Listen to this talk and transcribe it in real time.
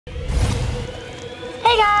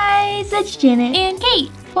Hey guys, it's Janet and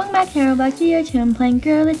Kate. Welcome back to Roblox Video 2. I'm playing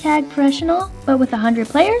Gorilla Tag Professional, but with 100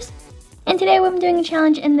 players. And today I'm doing a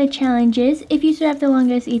challenge, and the challenge is, if you survive the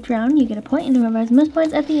longest each round, you get a point, and whoever has most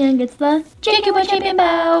points at the end gets the JK Champion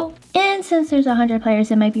Bow. And since there's 100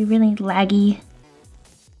 players, it might be really laggy.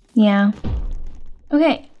 Yeah.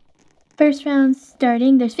 Okay. First round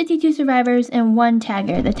starting. There's 52 survivors and 1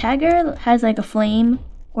 tagger. The tagger has like a flame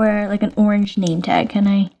or like an orange name tag.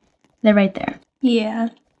 They're right there. Yeah.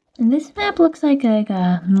 And this map looks like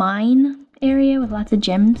a mine area with lots of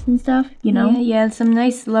gems and stuff, you know? Yeah, some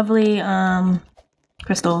nice, lovely,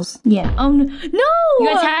 crystals. Yeah. Oh, no! You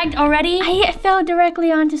got tagged already? I fell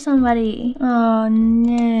directly onto somebody. Oh,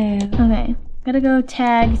 no. Okay. Gotta go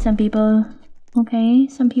tag some people. Okay,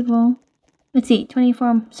 some people. Let's see,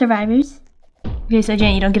 24 survivors. Okay, so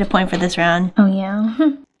Jen, you don't get a point for this round. Oh, yeah.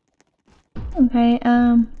 Okay,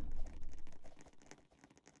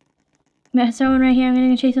 there's someone right here. I'm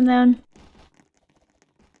gonna chase them down.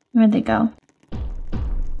 Where'd they go?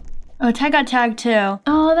 Oh, Tag got tagged too.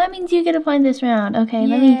 Oh, that means you get a point this round. Okay,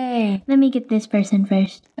 Yay. let me get this person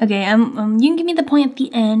first. Okay, you can give me the point at the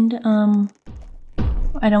end.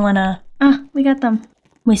 I don't wanna We got them.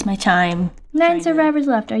 waste my time. 9 survivors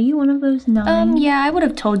left. Are you one of those 9? Yeah, I would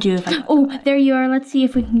have told you if I. Oh, there you are. Let's see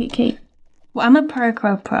if we can get Kate. Well, I'm a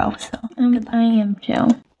parkour pro, so. I am too.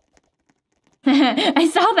 I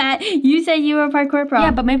saw that. You said you were a parkour pro.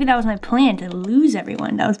 Yeah, but maybe that was my plan, to lose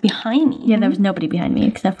everyone that was behind me. Yeah, there was nobody behind me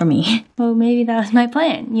except for me. Well, maybe that was my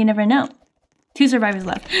plan. You never know. 2 survivors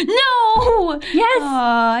left. No! Yes!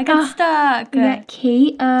 Oh, I got stuck. We got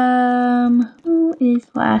Kate. Who is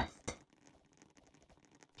last?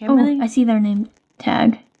 Really? I see their name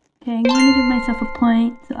tag. Okay, I'm gonna give myself a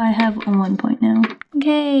point, so I have a 1 point now.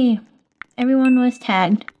 Okay. Everyone was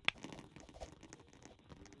tagged.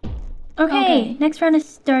 Okay, next round is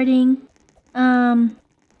starting.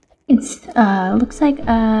 It's looks like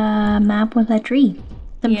a map with a tree.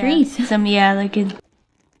 Some trees. Like a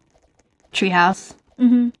treehouse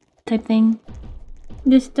type thing.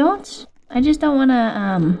 I just don't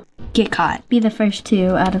wanna Get caught. be the first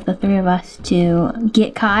 2 out of the 3 of us to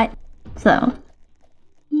get caught. So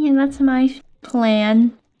yeah, that's my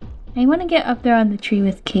plan. I wanna get up there on the tree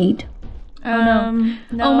with Kate. No.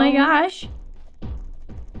 Oh my gosh.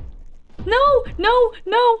 No,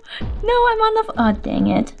 I'm on the oh, dang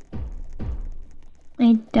it.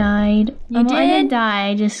 I died. You did? I didn't die,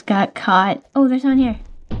 I just got caught. Oh, there's someone here.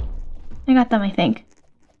 I got them, I think.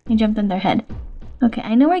 I jumped on their head. Okay,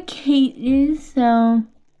 I know where Kate is, so...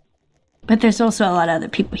 But there's also a lot of other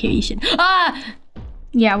people here. You should...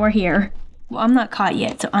 Yeah, we're here. Well, I'm not caught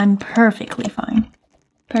yet, so I'm perfectly fine.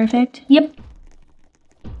 Perfect? Yep.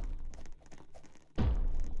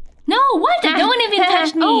 No, what? No one even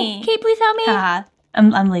touched me. Oh, Kate, please help me.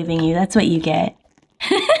 I'm leaving you. That's what you get.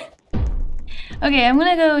 Okay, I'm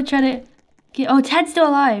gonna go try to get... Oh, Ted's still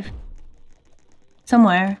alive.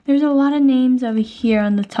 Somewhere. There's a lot of names over here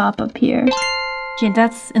on the top up here. Jen,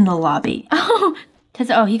 that's in the lobby. Oh,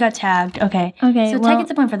 He got tagged. Okay. Okay, So well, Ted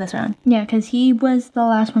gets a point for this round. yeah, because he was the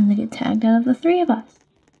last one to get tagged out of the 3 of us.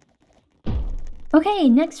 Okay,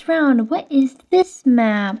 next round. What is this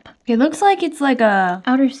map? It looks like it's like a...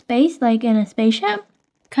 Outer space, like in a spaceship?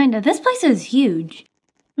 Kind of. This place is huge.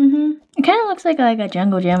 It kind of looks like a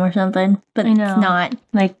jungle gym or something, but I know. it's not.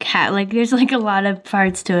 Like there's like a lot of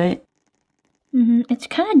parts to it. It's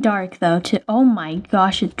kind of dark though, too. Oh my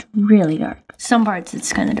gosh, it's really dark. Some parts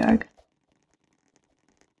it's kind of dark.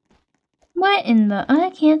 What in the... I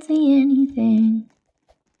can't see anything.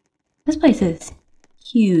 This place is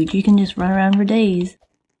huge. You can just run around for days.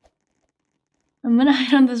 I'm gonna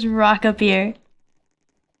hide on this rock up here.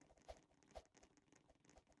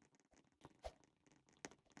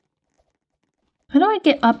 How do I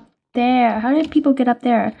get up there? How did people get up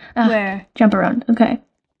there? Where? Jump around. Okay.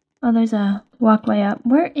 Oh, there's a walkway up.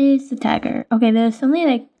 Where is the tagger? Okay, there's only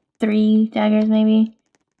like 3 taggers maybe.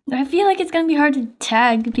 I feel like it's gonna be hard to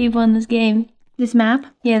tag people in this game. This map?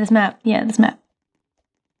 Yeah, this map.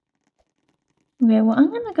 Okay, well,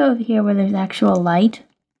 I'm gonna go over here where there's actual light.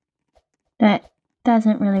 That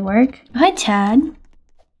doesn't really work. Hi, Tad.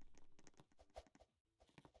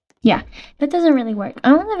 Yeah, that doesn't really work.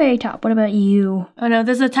 I'm on the very top. What about you? Oh no,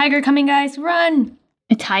 there's a tiger coming, guys. Run!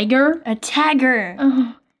 A tiger? A tagger.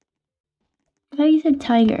 Oh. I thought you said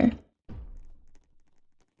tiger.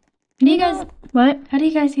 What? How do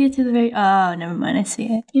you guys get to the very... Oh, never mind. I see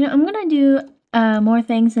it. You know, I'm gonna do more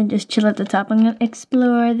things than just chill at the top. I'm gonna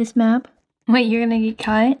explore this map. Wait, you're gonna get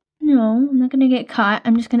caught? No, I'm not gonna get caught.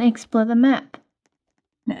 I'm just gonna explore the map.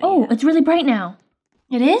 No, Oh, it's really bright now.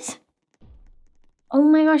 It is? Oh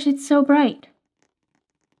my gosh, it's so bright.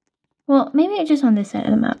 Well, maybe it's just on this side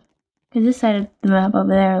of the map. Because this side of the map over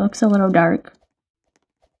there looks a little dark.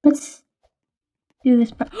 Let's do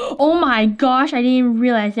this. Oh my gosh, I didn't even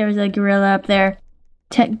realize there was a gorilla up there.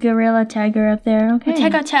 Gorilla tagger up there. Okay. My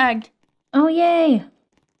tag got tagged. Oh, yay.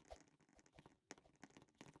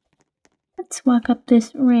 Let's walk up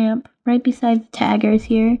this ramp right beside the taggers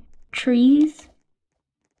here. Trees.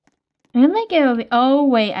 I'm gonna get over. Oh,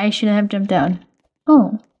 wait, I shouldn't have jumped down.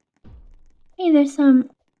 Oh. Hey, there's some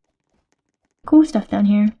cool stuff down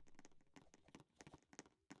here.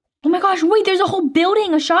 Oh my gosh, wait, there's a whole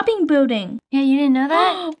building, a shopping building. Yeah, you didn't know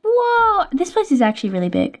that? Whoa, this place is actually really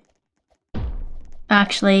big.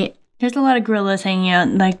 Actually, there's a lot of gorillas hanging out,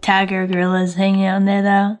 like tagger gorillas hanging out in there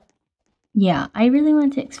though. Yeah, I really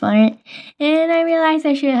wanted to explore it, and I realized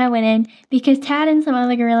I shouldn't have went in because Tad and some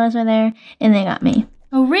other gorillas were there, and they got me.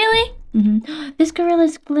 Oh, really? Mm-hmm. This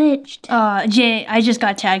gorilla's glitched. Jay, I just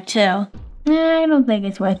got tagged too. I don't think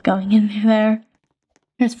it's worth going in there.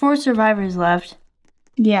 There's 4 survivors left.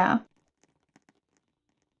 Yeah.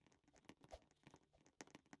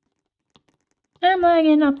 I'm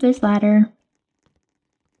lagging up this ladder.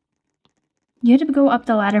 You had to go up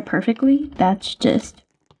the ladder perfectly? That's just...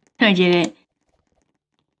 I did it.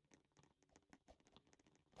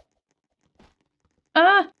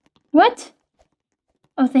 What?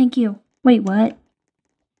 Oh, thank you. Wait, what?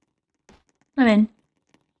 I'm in.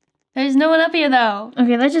 There's no one up here though.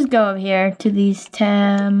 Okay, let's just go over here to these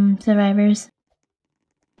survivors.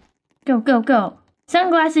 Go, go, go.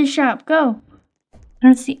 Sunglasses shop, go. I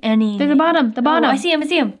don't see any. There's the bottom, Oh, I see him,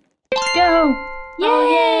 Go. Yay!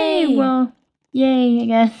 Oh, yay! Well, yay, I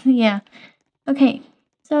guess. Yeah. Okay,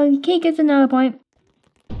 so Kate gets another point.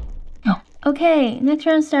 Oh. Okay, next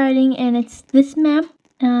round starting, and it's this map.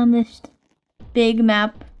 This big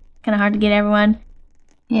map. Kind of hard to get everyone.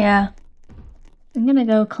 Yeah. I'm gonna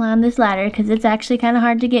go climb this ladder because it's actually kind of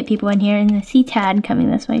hard to get people in here, and I see Tad coming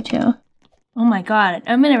this way too. Oh my god,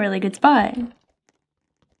 I'm in a really good spot.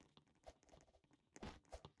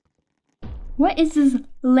 What is this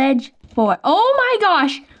ledge for? Oh my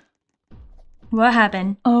gosh! What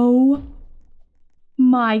happened? Oh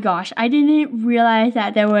my gosh, I didn't realize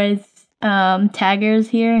that there was taggers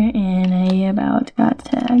here, and I about got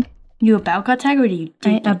tagged. You about got tagged, or did you?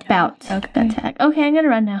 I about got tagged. Okay, I'm gonna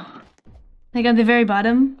run now. Like at the very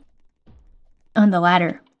bottom? On the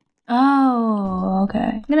ladder. Oh, okay.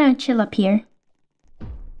 I'm gonna chill up here.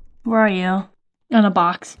 Where are you? On a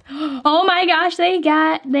box. Oh my gosh, they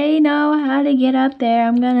know how to get up there.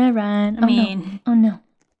 I'm gonna run. Oh no.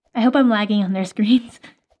 I hope I'm lagging on their screens.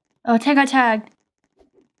 Oh, Tag got tagged.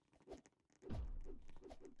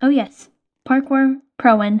 Oh yes. Parkour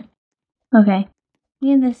Proin. Okay.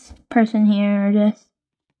 Me and this person here are just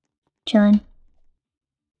chilling.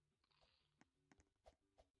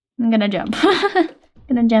 I'm gonna jump.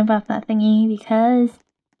 Gonna jump off that thingy because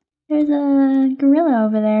there's a gorilla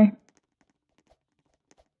over there.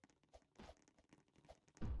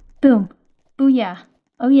 Boom. Booyah.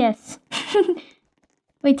 Oh yes.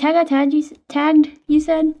 Wait, tagged, you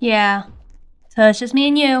said? Yeah. So it's just me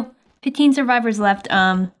and you. 15 survivors left.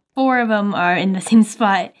 4 of them are in the same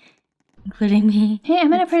spot, including me. Hey,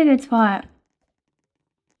 I'm in a pretty good spot.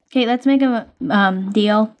 Okay, let's make a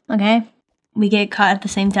deal, okay? We get caught at the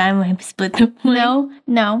same time. We split the point.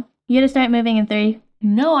 No. You gotta start moving in 3.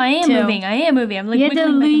 No, I am 2. moving. I'm like, you have to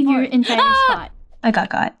leave your entire spot. I got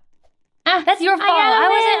caught. That's your fault.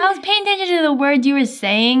 I was paying attention to the words you were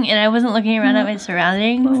saying, and I wasn't looking around at my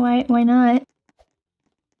surroundings. Well, why not?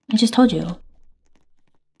 I just told you.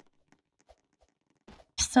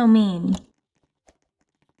 So mean.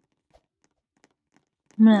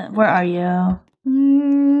 Where are you?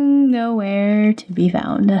 Nowhere to be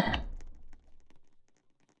found.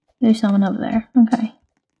 There's someone over there. Okay.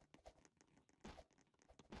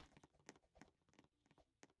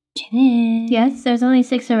 Yes, there's only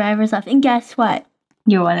 6 survivors left. And guess what?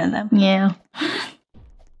 You're one of them. Yeah.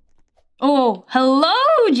 Oh, hello,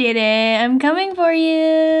 Jaden. I'm coming for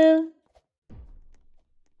you.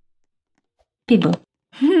 People.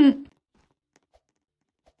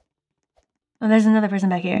 Oh, there's another person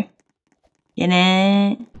back here.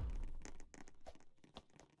 Jaden.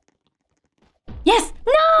 Yes!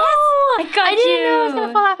 No! Yes! I didn't know I was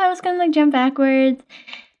gonna fall off. I was gonna like jump backwards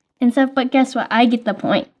and stuff, but guess what? I get the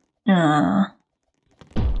point.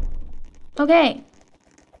 Okay.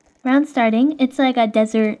 Round starting. It's like a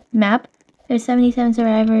desert map. There's 77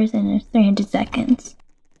 survivors and there's 300 seconds.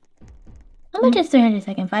 How much is 300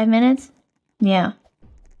 seconds? 5 minutes? Yeah.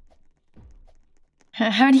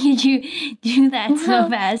 How did you do that so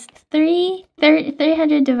fast?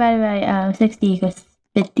 300 divided by 60 equals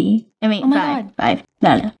 50. I mean, oh my 5. God.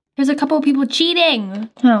 5. No. There's a couple of people cheating.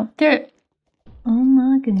 Oh. Oh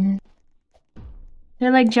my goodness.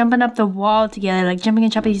 They're like jumping up the wall together, like jumping on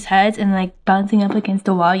top of these heads and like bouncing up against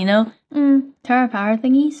the wall, you know? Tower power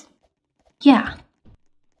thingies? Yeah.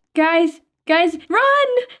 Guys, run!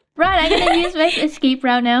 Run! I'm gonna use my escape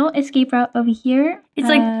route now. Escape route over here. It's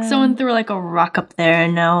like someone threw like a rock up there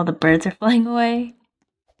and now the birds are flying away.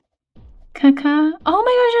 Caca. Oh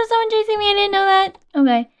my gosh, there's someone chasing me. I didn't know that.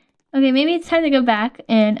 Okay. Okay, maybe it's time to go back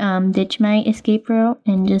and ditch my escape route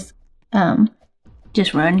and just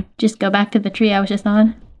run. Just go back to the tree I was just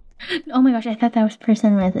on. Oh my gosh, I thought that was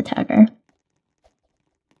person with a tagger.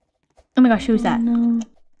 Oh my gosh, who's that? No.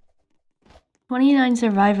 29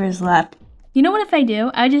 survivors left. You know what if I do?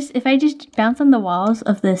 If I just bounce on the walls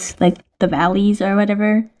of this, like, the valleys or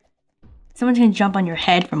whatever. Someone's gonna jump on your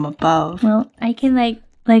head from above. Well, I can,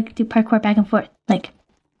 like do parkour back and forth. Like,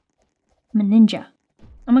 I'm a ninja.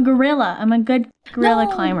 I'm a gorilla. I'm a good gorilla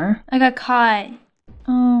climber. I got caught.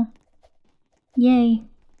 Oh. Yay.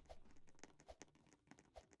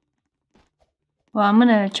 Well, I'm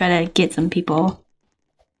gonna try to get some people.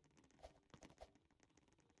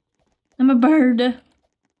 I'm a bird.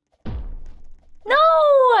 No!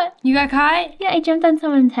 You got caught? Yeah, I jumped on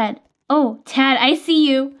someone's head. Oh, Tad, I see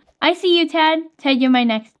you. I see you, Tad. Tad, you're my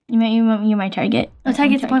next. You're my target. Oh,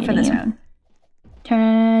 Tad gets a point for this round.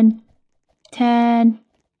 Tad.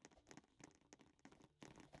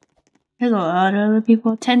 There's a lot of other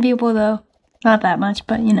people. 10 people though. Not that much,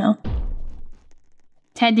 but you know.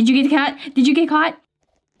 Tad, did you get caught? Did you get caught?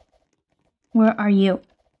 Where are you?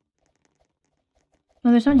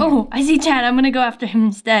 Oh, there's one here. Oh, I see Tad. I'm gonna go after him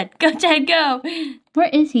instead. Go, Tad, go! Where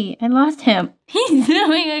is he? I lost him. He's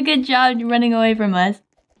doing a good job running away from us.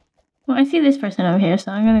 Well, I see this person over here,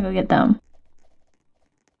 so I'm gonna go get them.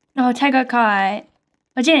 Oh, Tad got caught.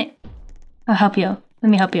 Oh, Janet. I'll help you. Let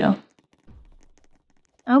me help you.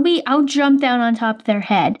 I'll jump down on top of their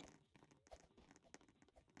head.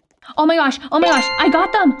 Oh my gosh, I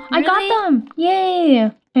got them! Really? I got them! Yay!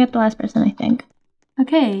 I got the last person, I think.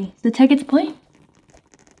 Okay, so Tad gets a point.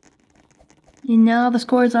 And now the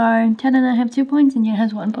scores are Tad and I have 2 points and Janet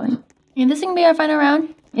has 1 point. And this is gonna be our final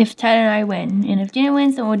round if Tad and I win. And if Janet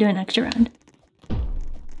wins, then we'll do an extra round.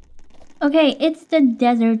 Okay, it's the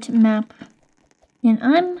desert map. And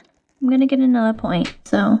I'm gonna get another point,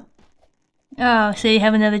 so. Oh, so you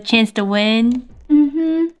have another chance to win?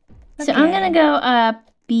 Mm-hmm. Okay. So I'm gonna go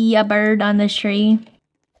be a bird on this tree.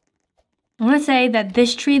 I want to say that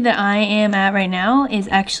this tree that I am at right now is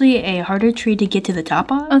actually a harder tree to get to the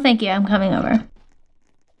top of. Oh, thank you. I'm coming over.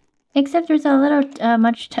 Except there's a little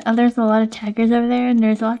there's a lot of taggers over there, and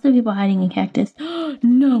there's lots of people hiding in cactus.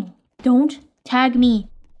 No, don't tag me.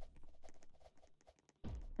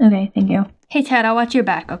 Okay, thank you. Hey Tad, I'll watch your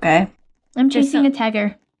back, okay? I'm chasing a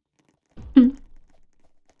tagger.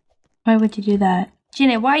 Why would you do that?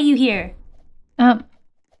 Janet, why are you here?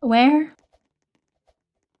 Where?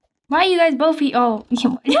 Why are you guys both here? Oh,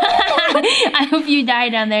 I hope you die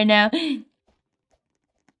down there now.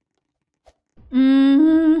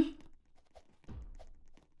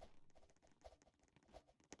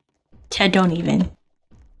 Ted, don't even.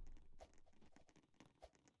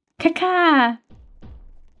 Caca.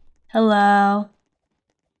 Hello.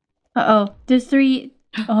 Uh-oh, there's 3.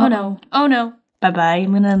 Oh no. Oh no. Bye-bye.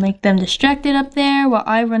 I'm gonna make them distracted up there while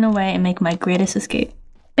I run away and make my greatest escape.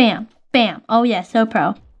 Bam. Bam. Oh yeah, so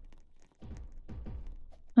pro.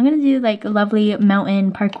 I'm gonna do like lovely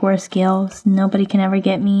mountain parkour skills. Nobody can ever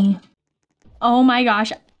get me. Oh my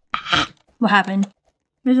gosh. What happened?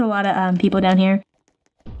 There's a lot of people down here.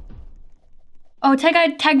 Oh, Ted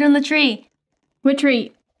got tagged on the tree. What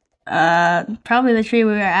tree? Probably the tree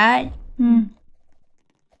we were at.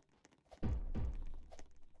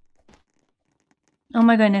 Oh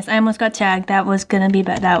my goodness, I almost got tagged. That was gonna be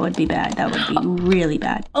bad. That would be bad. That would be really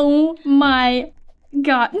bad. Oh my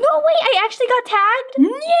god. No, wait, I actually got tagged?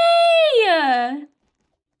 Yay!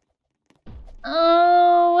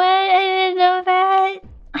 Oh, what? I didn't know that.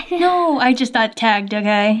 No, I just got tagged,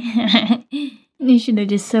 okay? You should have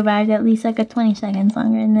just survived at least like a 20 seconds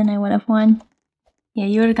longer and then I would have won. Yeah,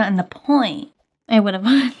 you would have gotten the point. I would have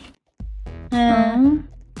won.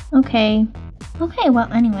 Okay. Okay,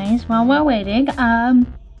 well anyways, while we're waiting,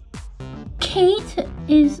 Kate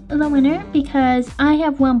is the winner because I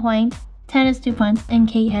have 1 point, Ted has 2 points, and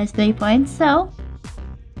Kate has 3 points, so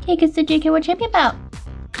Kate gets the JK World Champion belt.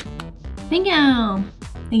 Thank you.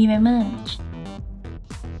 Thank you very much.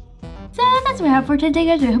 So that's what we have for today,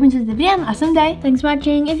 guys. We hope you enjoyed the video. Have an awesome day. Thanks for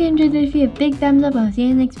watching. If you enjoyed this video, big thumbs up. I'll see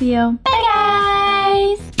you in the next video.